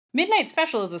Midnight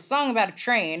Special is a song about a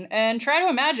train, and try to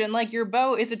imagine like your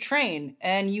bow is a train,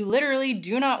 and you literally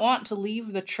do not want to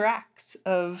leave the tracks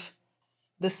of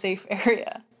the safe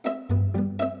area.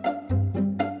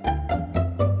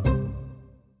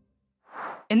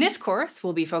 In this course,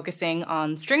 we'll be focusing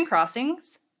on string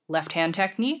crossings, left-hand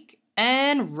technique,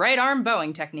 and right arm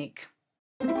bowing technique.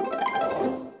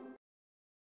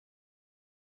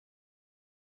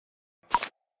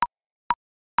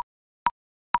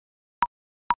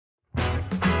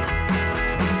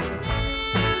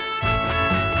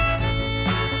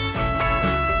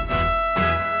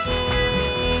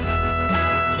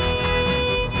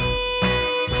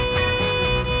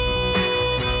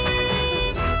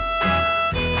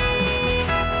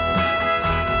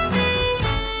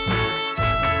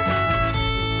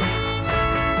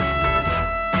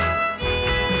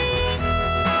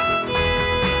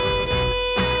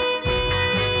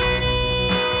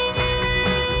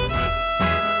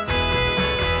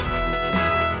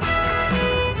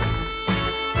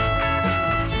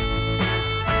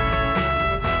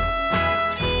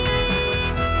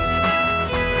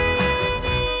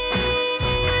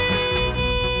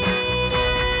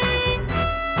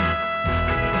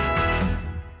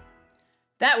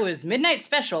 That was Midnight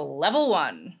Special, Level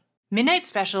 1. Midnight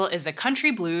Special is a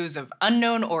country blues of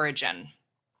unknown origin.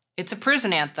 It's a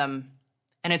prison anthem,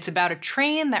 and it's about a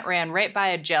train that ran right by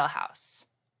a jailhouse.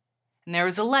 And there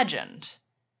was a legend,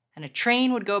 and a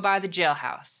train would go by the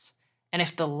jailhouse, and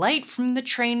if the light from the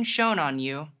train shone on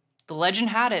you, the legend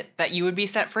had it that you would be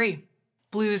set free.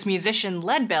 Blues musician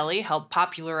Leadbelly helped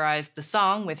popularize the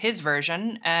song with his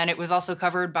version, and it was also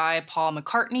covered by Paul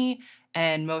McCartney,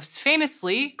 and most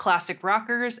famously, classic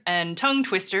rockers and tongue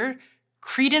twister,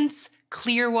 Creedence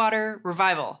Clearwater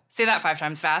Revival. Say that 5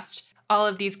 times fast. All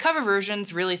of these cover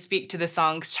versions really speak to the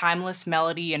song's timeless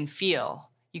melody and feel.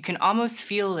 You can almost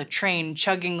feel the train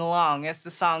chugging along as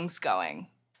the song's going.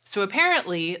 So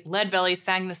apparently, Leadbelly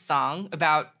sang the song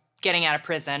about getting out of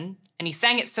prison, and he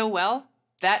sang it so well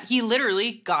that he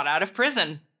literally got out of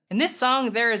prison. In this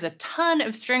song, there is a ton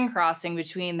of string crossing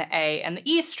between the A and the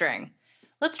E string.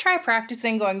 Let's try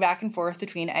practicing going back and forth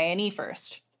between A and E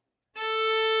first.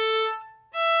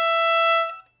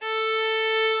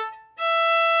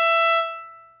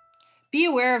 Be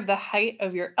aware of the height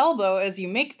of your elbow as you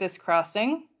make this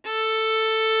crossing.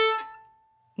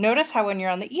 Notice how when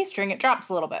you're on the E string, it drops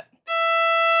a little bit.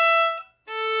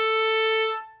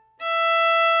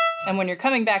 And when you're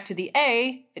coming back to the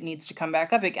A, it needs to come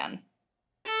back up again.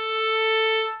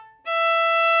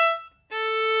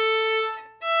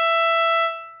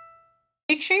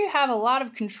 Make sure you have a lot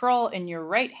of control in your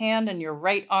right hand and your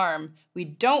right arm. We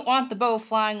don't want the bow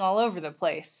flying all over the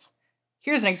place.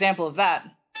 Here's an example of that.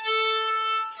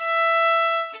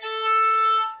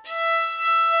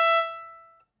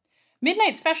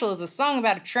 Midnight Special is a song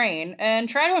about a train, and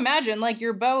try to imagine like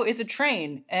your bow is a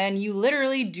train, and you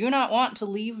literally do not want to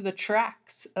leave the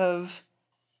tracks of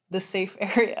the safe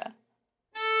area.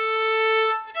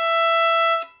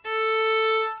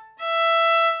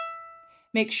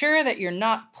 Make sure that you're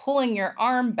not pulling your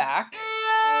arm back.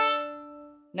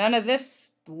 None of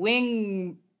this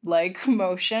wing-like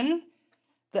motion.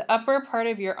 The upper part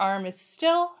of your arm is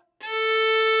still,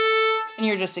 and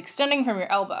you're just extending from your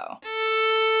elbow.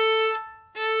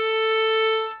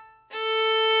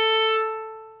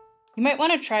 You might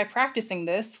want to try practicing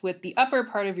this with the upper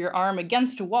part of your arm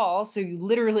against a wall so you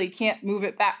literally can't move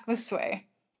it back this way.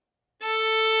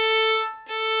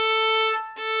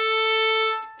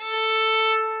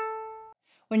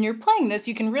 When you're playing this,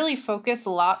 you can really focus a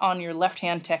lot on your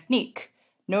left-hand technique.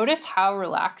 Notice how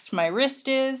relaxed my wrist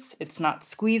is. It's not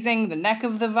squeezing the neck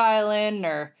of the violin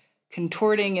or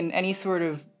contorting in any sort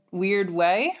of weird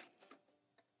way.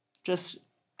 Just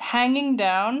hanging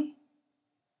down,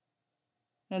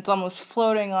 and it's almost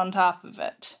floating on top of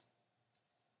it.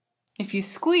 If you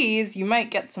squeeze, you might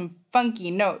get some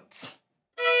funky notes.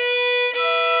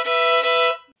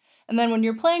 And then when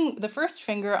you're playing the first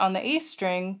finger on the A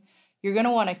string, you're going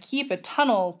to want to keep a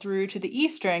tunnel through to the E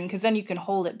string because then you can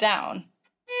hold it down.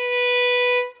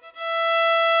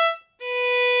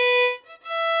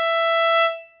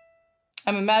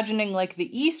 I'm imagining like the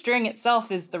E string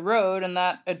itself is the road and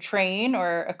that a train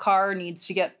or a car needs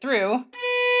to get through.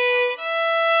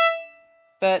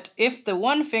 But if the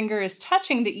one finger is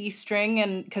touching the E string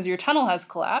and because your tunnel has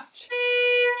collapsed,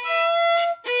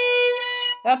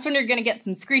 that's when you're going to get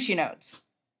some screechy notes.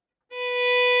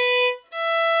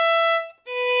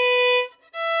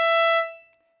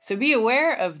 So be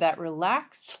aware of that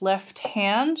relaxed left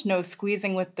hand, no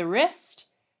squeezing with the wrist,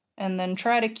 and then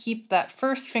try to keep that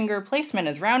first finger placement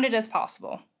as rounded as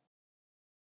possible.